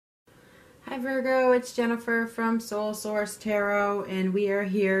Hi Virgo, it's Jennifer from Soul Source Tarot, and we are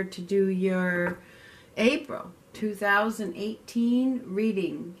here to do your April 2018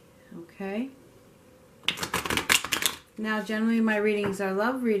 reading. Okay? Now, generally my readings are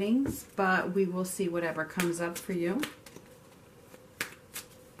love readings, but we will see whatever comes up for you.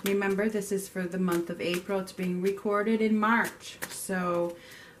 Remember, this is for the month of April. It's being recorded in March. So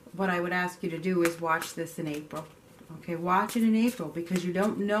what I would ask you to do is watch this in April. Okay, watch it in April because you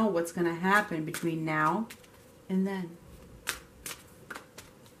don't know what's going to happen between now and then.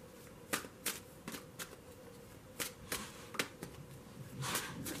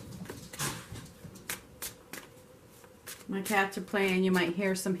 My cats are playing. You might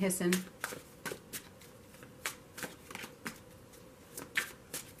hear some hissing.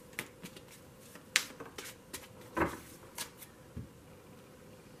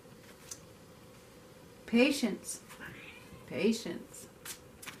 Patience. Patience.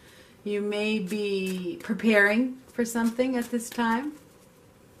 You may be preparing for something at this time.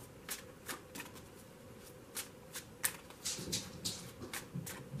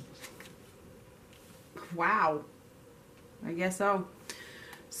 Wow. I guess so.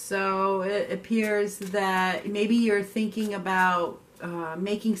 So it appears that maybe you're thinking about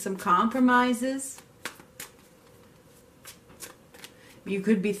making some compromises. You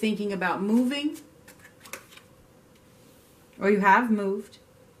could be thinking about moving. Or you have moved.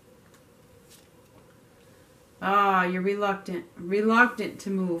 Ah, you're reluctant. Reluctant to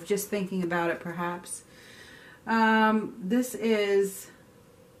move. Just thinking about it, perhaps. This is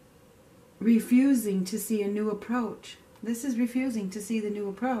refusing to see a new approach. This is refusing to see the new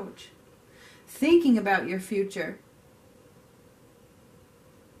approach. Thinking about your future.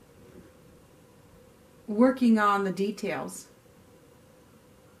 Working on the details.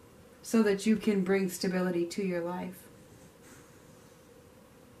 So that you can bring stability to your life.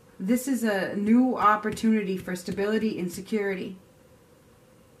 This is a new opportunity for stability and security.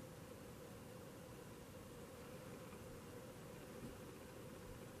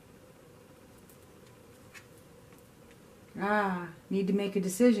 Need to make a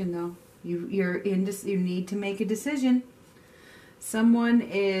decision though. You need to make a decision. Someone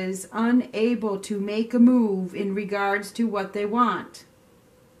is unable to make a move in regards to what they want.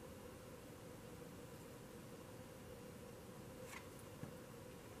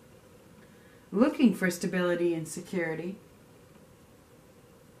 Looking for stability and security.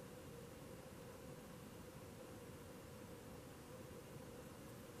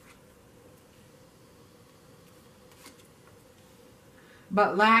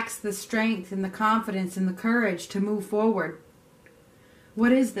 But lacks the strength and the confidence and the courage to move forward.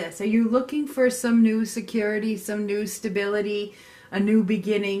 What is this? Are you looking for some new security, some new stability, a new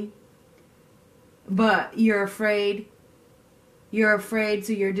beginning? But you're afraid. You're afraid,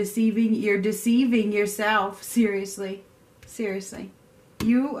 so you're deceiving yourself. Seriously. Seriously.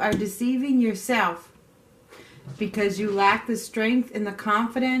 You are deceiving yourself because you lack the strength and the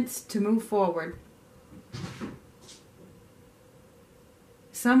confidence to move forward.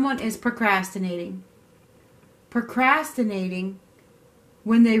 Someone is procrastinating. Procrastinating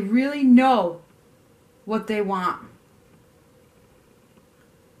when they really know what they want.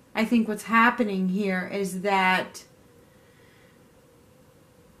 I think what's happening here is that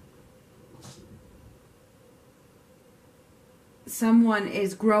someone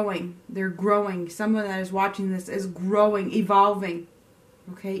is growing. They're growing. Someone that is watching this is growing, evolving.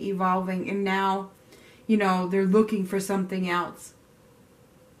 Okay, evolving. And now, you know, they're looking for something else.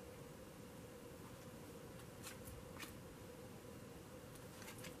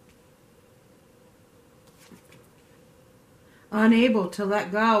 Unable to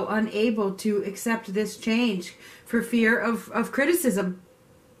let go. Unable to accept this change for fear of criticism.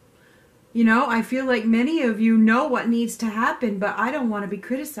 You know, I feel like many of you know what needs to happen, but I don't want to be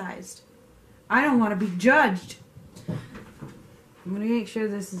criticized. I don't want to be judged. I'm going to make sure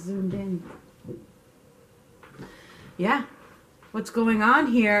this is zoomed in. Yeah. What's going on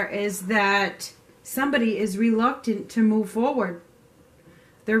here is that somebody is reluctant to move forward.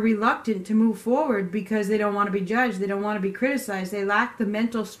 They're reluctant to move forward because they don't want to be judged. They don't want to be criticized. They lack the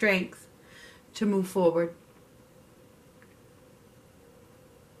mental strength to move forward.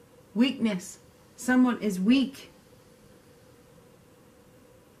 Weakness. Someone is weak.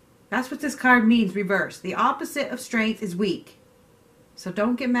 That's what this card means, reverse. The opposite of strength is weak. So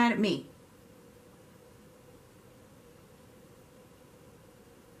don't get mad at me.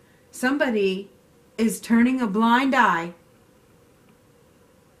 Somebody is turning a blind eye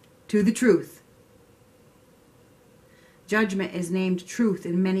to the truth. Judgment is named truth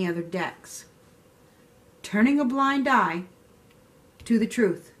in many other decks. Turning a blind eye to the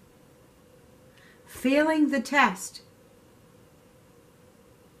truth. failing the test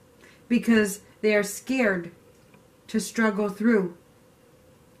because they are scared to struggle through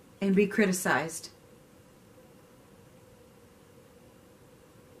and be criticized.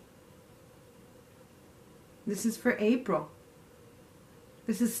 This is for April.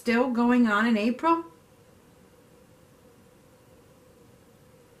 This is still going on in April?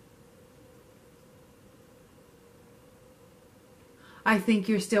 I think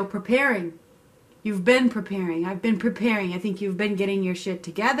you're still preparing. You've been preparing. I've been preparing. I think you've been getting your shit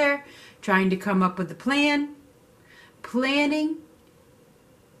together, trying to come up with a plan, planning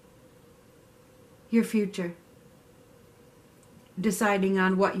your future, deciding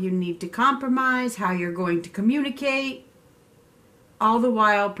on what you need to compromise, how you're going to communicate, all the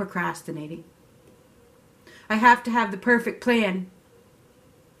while procrastinating. I have to have the perfect plan.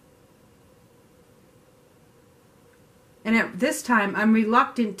 And at this time, I'm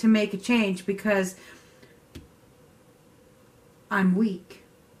reluctant to make a change because I'm weak.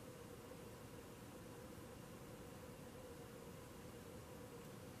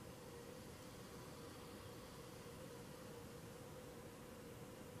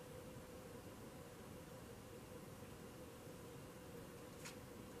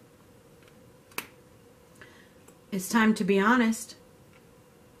 It's time to be honest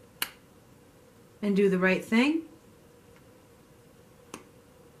and do the right thing.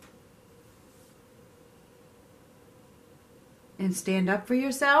 And stand up for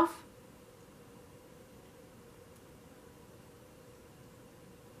yourself.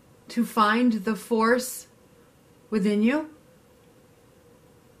 To find the force within you.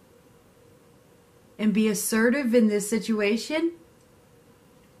 And be assertive in this situation.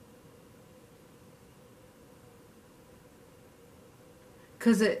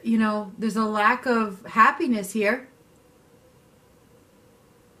 Because, there's a lack of happiness here.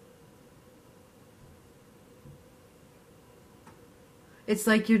 It's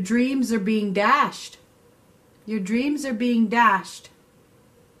like your dreams are being dashed. Your dreams are being dashed.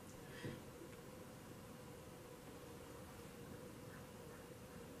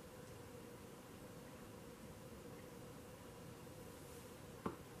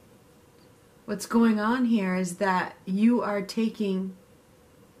 What's going on here is that you are taking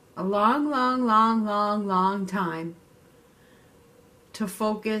a long time to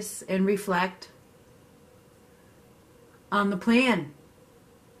focus and reflect on the plan.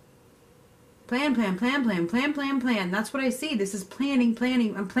 Plan. That's what I see. This is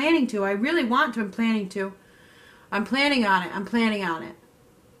planning. I'm planning to. I really want to. I'm planning to. I'm planning on it.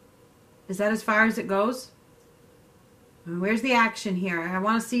 Is that as far as it goes? Where's the action here? I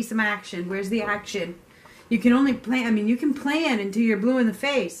want to see some action. Where's the action? You can only plan. You can plan until you're blue in the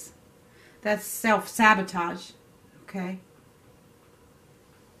face. That's self-sabotage. Okay?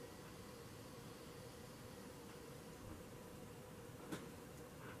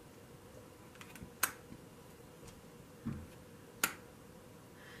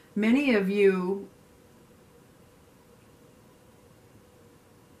 Many of you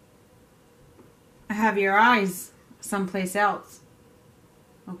have your eyes someplace else.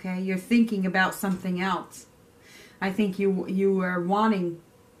 Okay? You're thinking about something else. I think you are wanting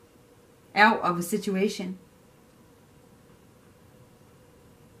out of a situation.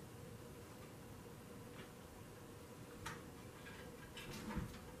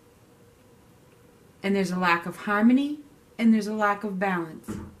 And there's a lack of harmony and there's a lack of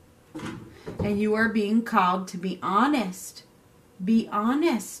balance. And you are being called to be honest. Be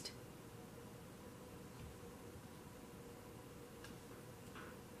honest.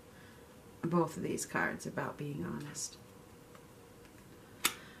 Both of these cards about being honest.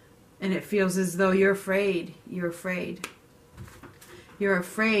 And it feels as though you're afraid. You're afraid. You're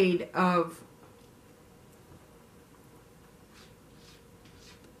afraid of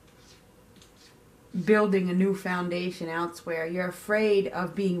building a new foundation elsewhere. You're afraid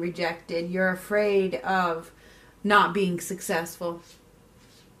of being rejected. You're afraid of not being successful.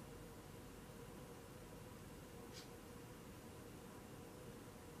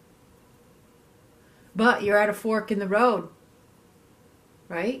 But you're at a fork in the road.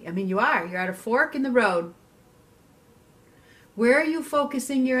 Right? You are. You're at a fork in the road. Where are you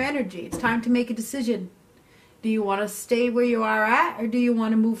focusing your energy? It's time to make a decision. Do you want to stay where you are at, or do you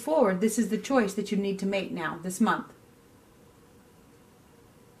want to move forward? This is the choice that you need to make now, this month.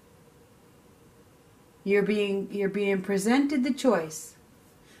 You're being presented the choice.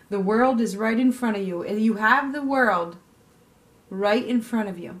 The world is right in front of you. You have the world right in front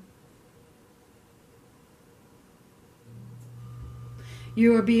of you.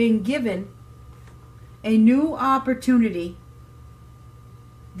 You are being given a new opportunity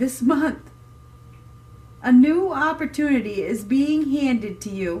this month A new opportunity is being handed to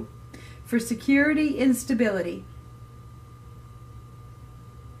you for security and stability.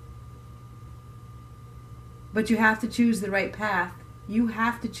 But you have to choose the right path. You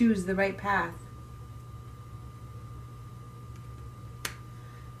have to choose the right path.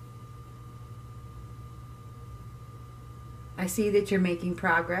 I see that you're making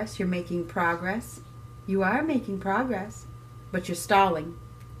progress. You're making progress. You are making progress. But you're stalling.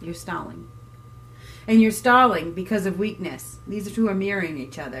 You're stalling. And you're stalling because of weakness. These two are mirroring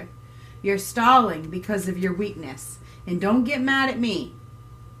each other. You're stalling because of your weakness. And don't get mad at me.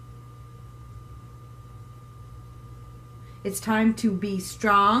 It's time to be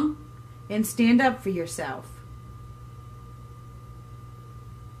strong and stand up for yourself.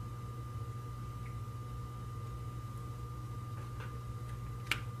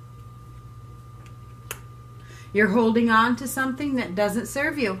 You're holding on to something that doesn't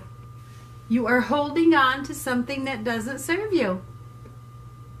serve you. You are holding on to something that doesn't serve you.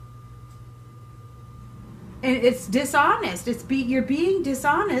 And it's dishonest. You're being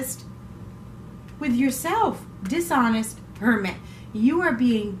dishonest with yourself. Dishonest hermit. You are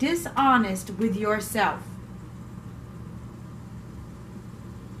being dishonest with yourself.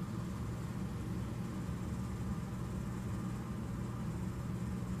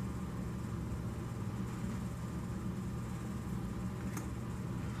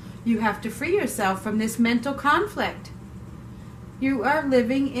 You have to free yourself from this mental conflict. You are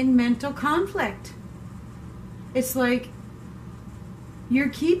living in mental conflict. It's like you're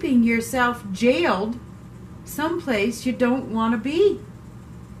keeping yourself jailed someplace you don't want to be.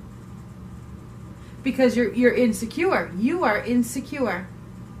 Because you're insecure. You are insecure.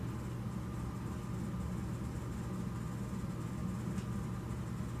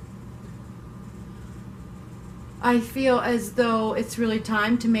 I feel as though it's really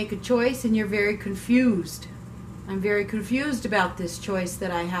time to make a choice and you're very confused. I'm very confused about this choice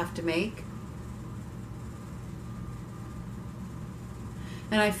that I have to make.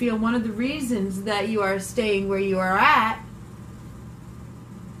 And I feel one of the reasons that you are staying where you are at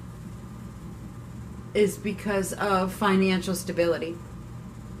is because of financial stability.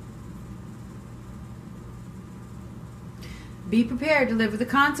 Be prepared to live with the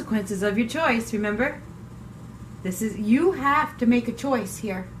consequences of your choice, remember? You have to make a choice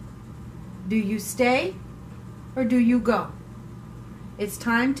here. Do you stay or do you go? It's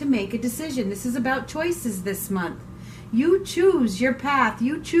time to make a decision. This is about choices this month. You choose your path.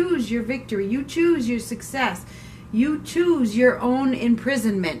 You choose your victory. You choose your success. You choose your own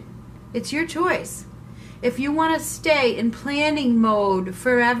imprisonment. It's your choice. If you want to stay in planning mode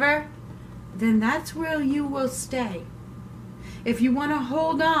forever, then that's where you will stay. If you want to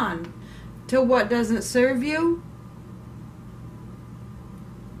hold on to what doesn't serve you,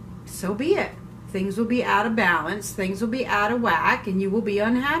 so be it. Things will be out of balance, things will be out of whack, and you will be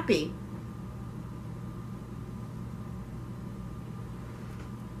unhappy.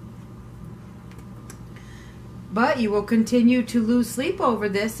 But you will continue to lose sleep over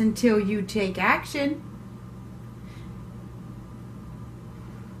this until you take action.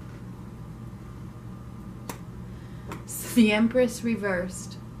 So the Empress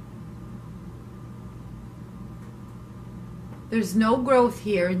reversed. There's no growth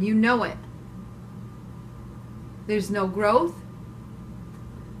here, and you know it. There's no growth.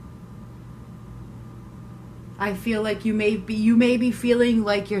 I feel like you may be feeling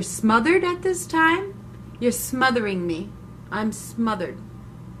like you're smothered at this time. You're smothering me. I'm smothered.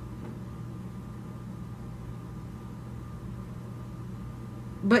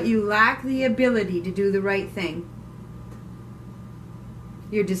 But you lack the ability to do the right thing.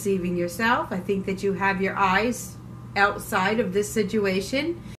 You're deceiving yourself. I think that you have your eyes outside of this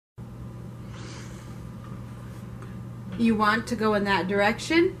situation. You want to go in that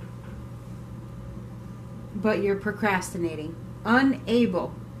direction, but you're procrastinating,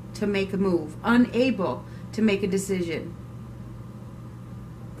 unable to make a move, unable to make a decision.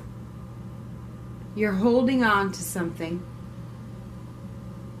 You're holding on to something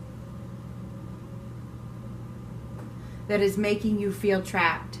that is making you feel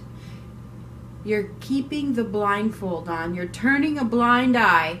trapped. You're keeping the blindfold on. You're turning a blind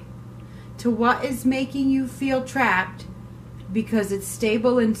eye to what is making you feel trapped because it's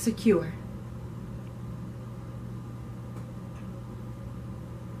stable and secure.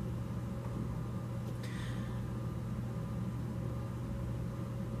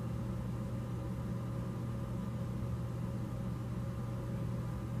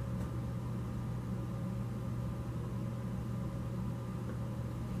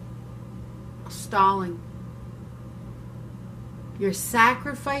 Stalling. You're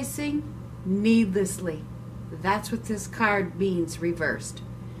sacrificing needlessly. That's what this card means reversed.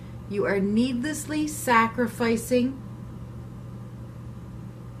 You are needlessly sacrificing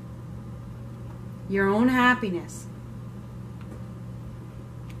your own happiness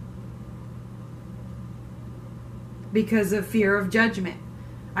because of fear of judgment.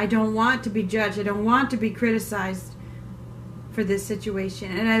 I don't want to be judged. I don't want to be criticized for this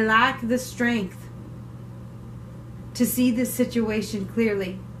situation. And I lack the strength to see this situation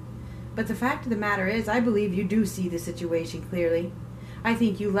clearly. But the fact of the matter is, I believe you do see the situation clearly. I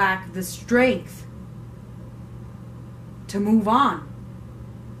think you lack the strength to move on.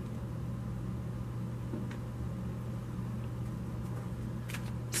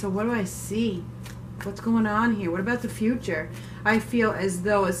 So what do I see? What's going on here? What about the future? I feel as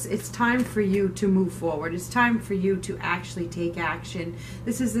though it's time for you to move forward. It's time for you to actually take action.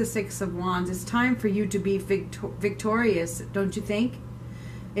 This is the Six of Wands. It's time for you to be victorious, don't you think?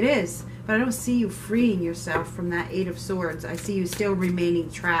 It is. But I don't see you freeing yourself from that Eight of Swords. I see you still remaining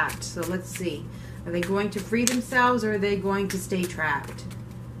trapped. So let's see. Are they going to free themselves, or are they going to stay trapped?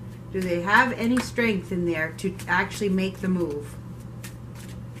 Do they have any strength in there to actually make the move?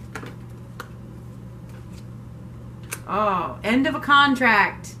 Oh, end of a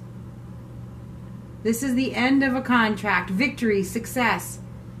contract. This is the end of a contract. Victory, success.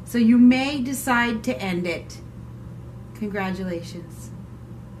 So you may decide to end it. Congratulations.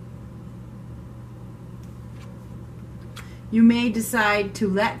 You may decide to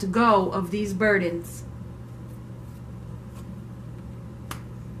let go of these burdens.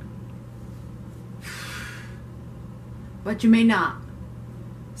 But you may not.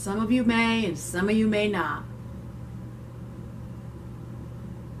 Some of you may, and some of you may not.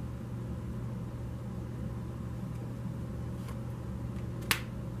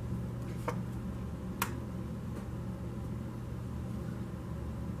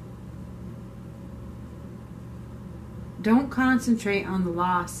 Don't concentrate on the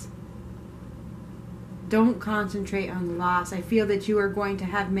loss. Don't concentrate on the loss. I feel that you are going to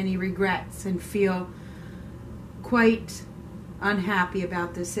have many regrets and feel quite unhappy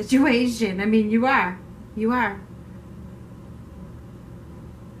about this situation. I mean, you are. You are.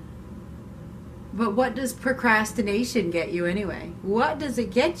 But what does procrastination get you anyway? What does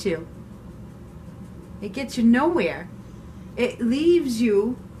it get you? It gets you nowhere. It leaves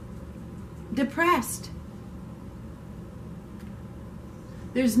you depressed.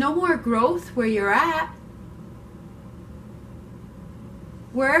 There's no more growth where you're at.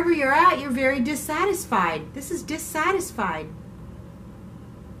 Wherever you're at, you're very dissatisfied. This is dissatisfied.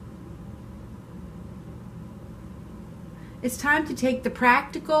 It's time to take the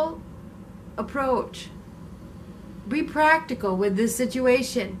practical approach. Be practical with this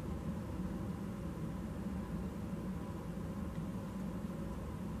situation.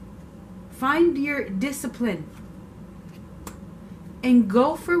 Find your discipline. And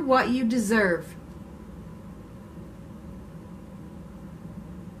go for what you deserve.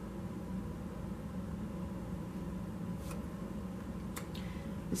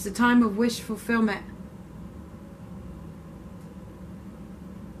 It's a time of wish fulfillment.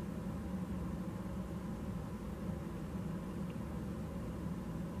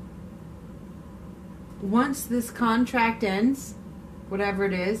 Once this contract ends, whatever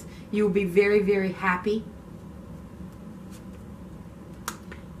it is, you will be very, very happy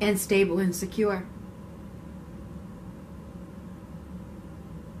and stable and secure.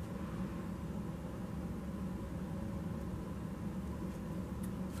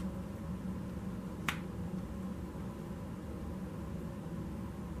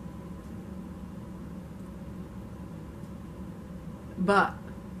 But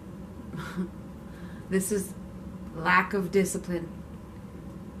this is lack of discipline.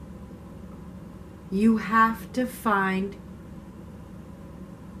 You have to find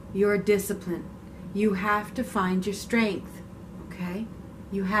your discipline. You have to find your strength. Okay?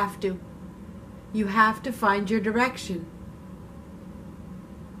 You have to. You have to find your direction.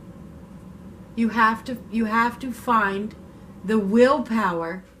 You have to find the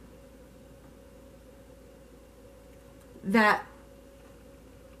willpower that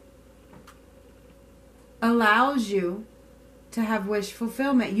allows you to have wish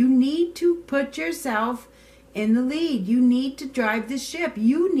fulfillment. You need to put yourself in the lead. You need to drive the ship.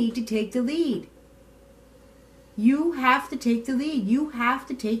 You need to take the lead. You have to take the lead. You have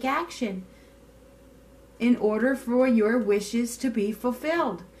to take action in order for your wishes to be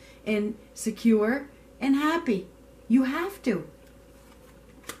fulfilled and secure and happy. You have to.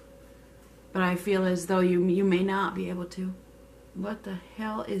 But I feel as though you may not be able to. What the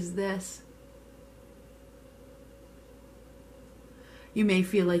hell is this? You may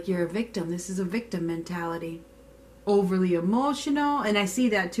feel like you're a victim. This is a victim mentality. Overly emotional. And I see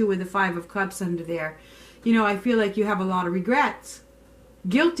that too with the Five of Cups under there. You know, I feel like you have a lot of regrets.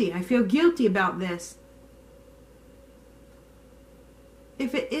 Guilty. I feel guilty about this.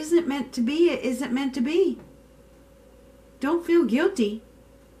 If it isn't meant to be, it isn't meant to be. Don't feel guilty.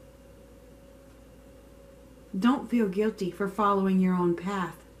 Don't feel guilty for following your own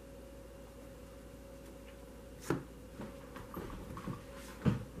path.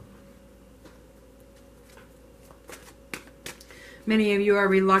 Many of you are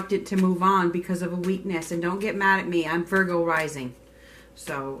reluctant to move on because of a weakness. And don't get mad at me. I'm Virgo rising.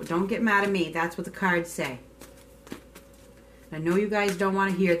 So don't get mad at me. That's what the cards say. I know you guys don't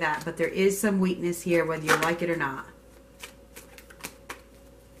want to hear that, but there is some weakness here, whether you like it or not.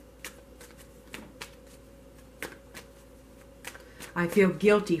 I feel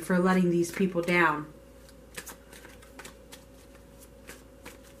guilty for letting these people down.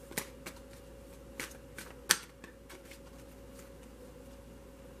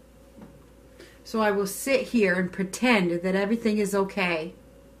 So I will sit here and pretend that everything is okay.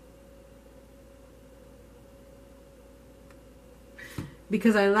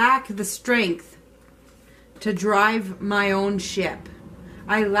 Because I lack the strength to drive my own ship.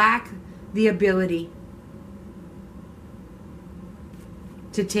 I lack the ability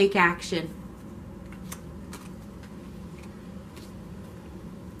to take action.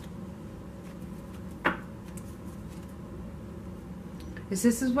 Is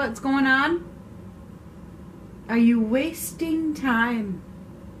this what's going on? Are you wasting time?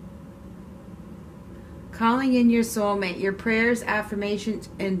 Calling in your soulmate. Your prayers, affirmations,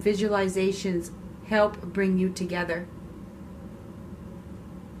 and visualizations help bring you together.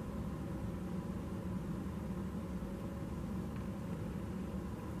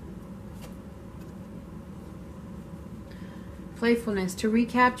 Playfulness. To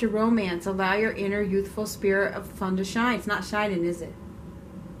recapture romance, allow your inner youthful spirit of fun to shine. It's not shining, is it?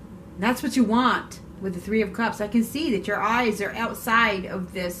 That's what you want with the Three of Cups. I can see that your eyes are outside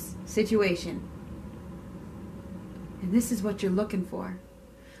of this situation. And this is what you're looking for.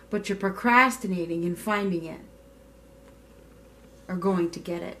 But you're procrastinating in finding it. Or going to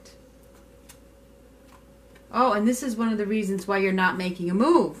get it. Oh, and this is one of the reasons why you're not making a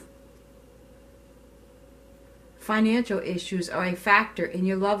move. Financial issues are a factor in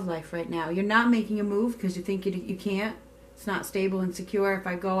your love life right now. You're not making a move because you think you can't. It's not stable and secure. If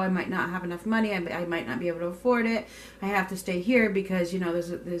I go, I might not have enough money. I might not be able to afford it. I have to stay here because, you know,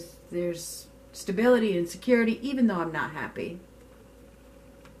 there's stability and security, even though I'm not happy.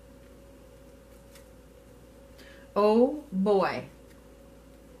 Oh boy.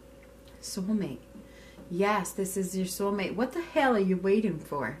 Soulmate. Yes, this is your soulmate. What the hell are you waiting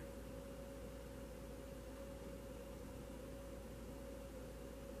for?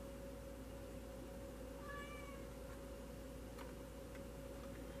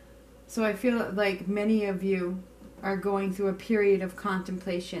 So I feel like many of you are going through a period of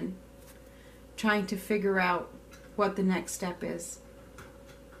contemplation, trying to figure out what the next step is.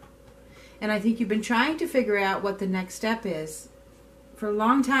 And I think you've been trying to figure out what the next step is for a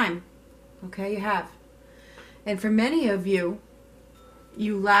long time. Okay, you have. And for many of you,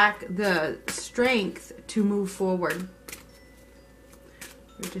 you lack the strength to move forward.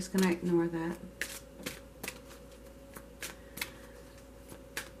 We're just going to ignore that.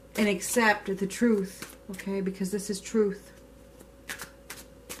 And accept the truth, okay? Because this is truth.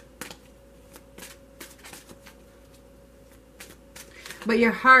 But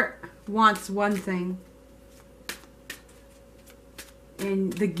your heart wants one thing.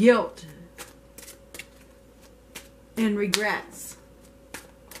 And the guilt and regrets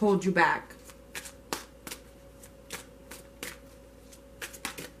hold you back.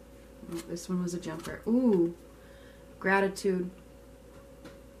 Oh, this one was a jumper. Ooh, gratitude.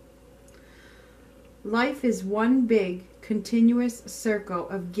 Life is one big, continuous circle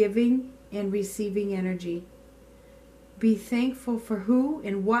of giving and receiving energy. Be thankful for who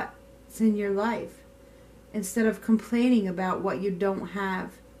and what's in your life, instead of complaining about what you don't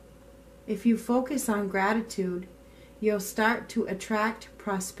have. If you focus on gratitude, you'll start to attract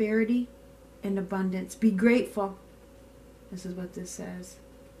prosperity and abundance. Be grateful. This is what this says.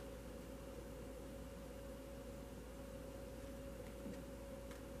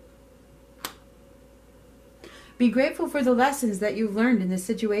 Be grateful for the lessons that you've learned in this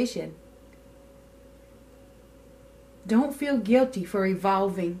situation. Don't feel guilty for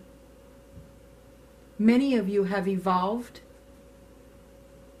evolving. Many of you have evolved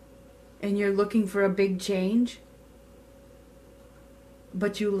and you're looking for a big change,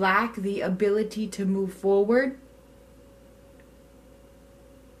 but you lack the ability to move forward.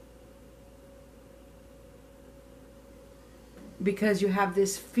 because you have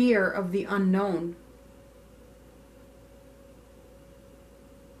this fear of the unknown.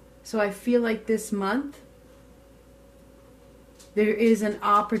 So I feel like this month there is an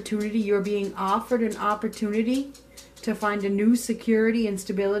opportunity. You're being offered an opportunity to find a new security and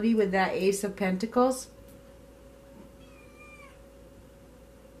stability with that Ace of Pentacles.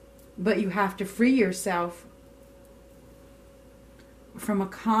 But you have to free yourself from a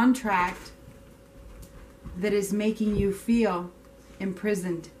contract that is making you feel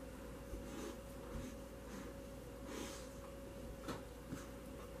imprisoned.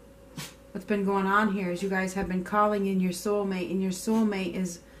 What's been going on here is you guys have been calling in your soulmate, and your soulmate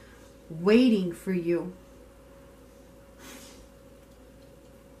is waiting for you.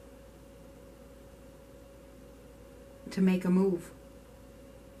 To make a move.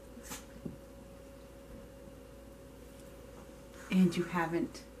 And you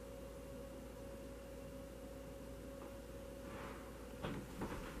haven't.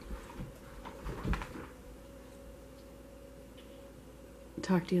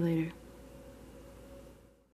 Talk to you later.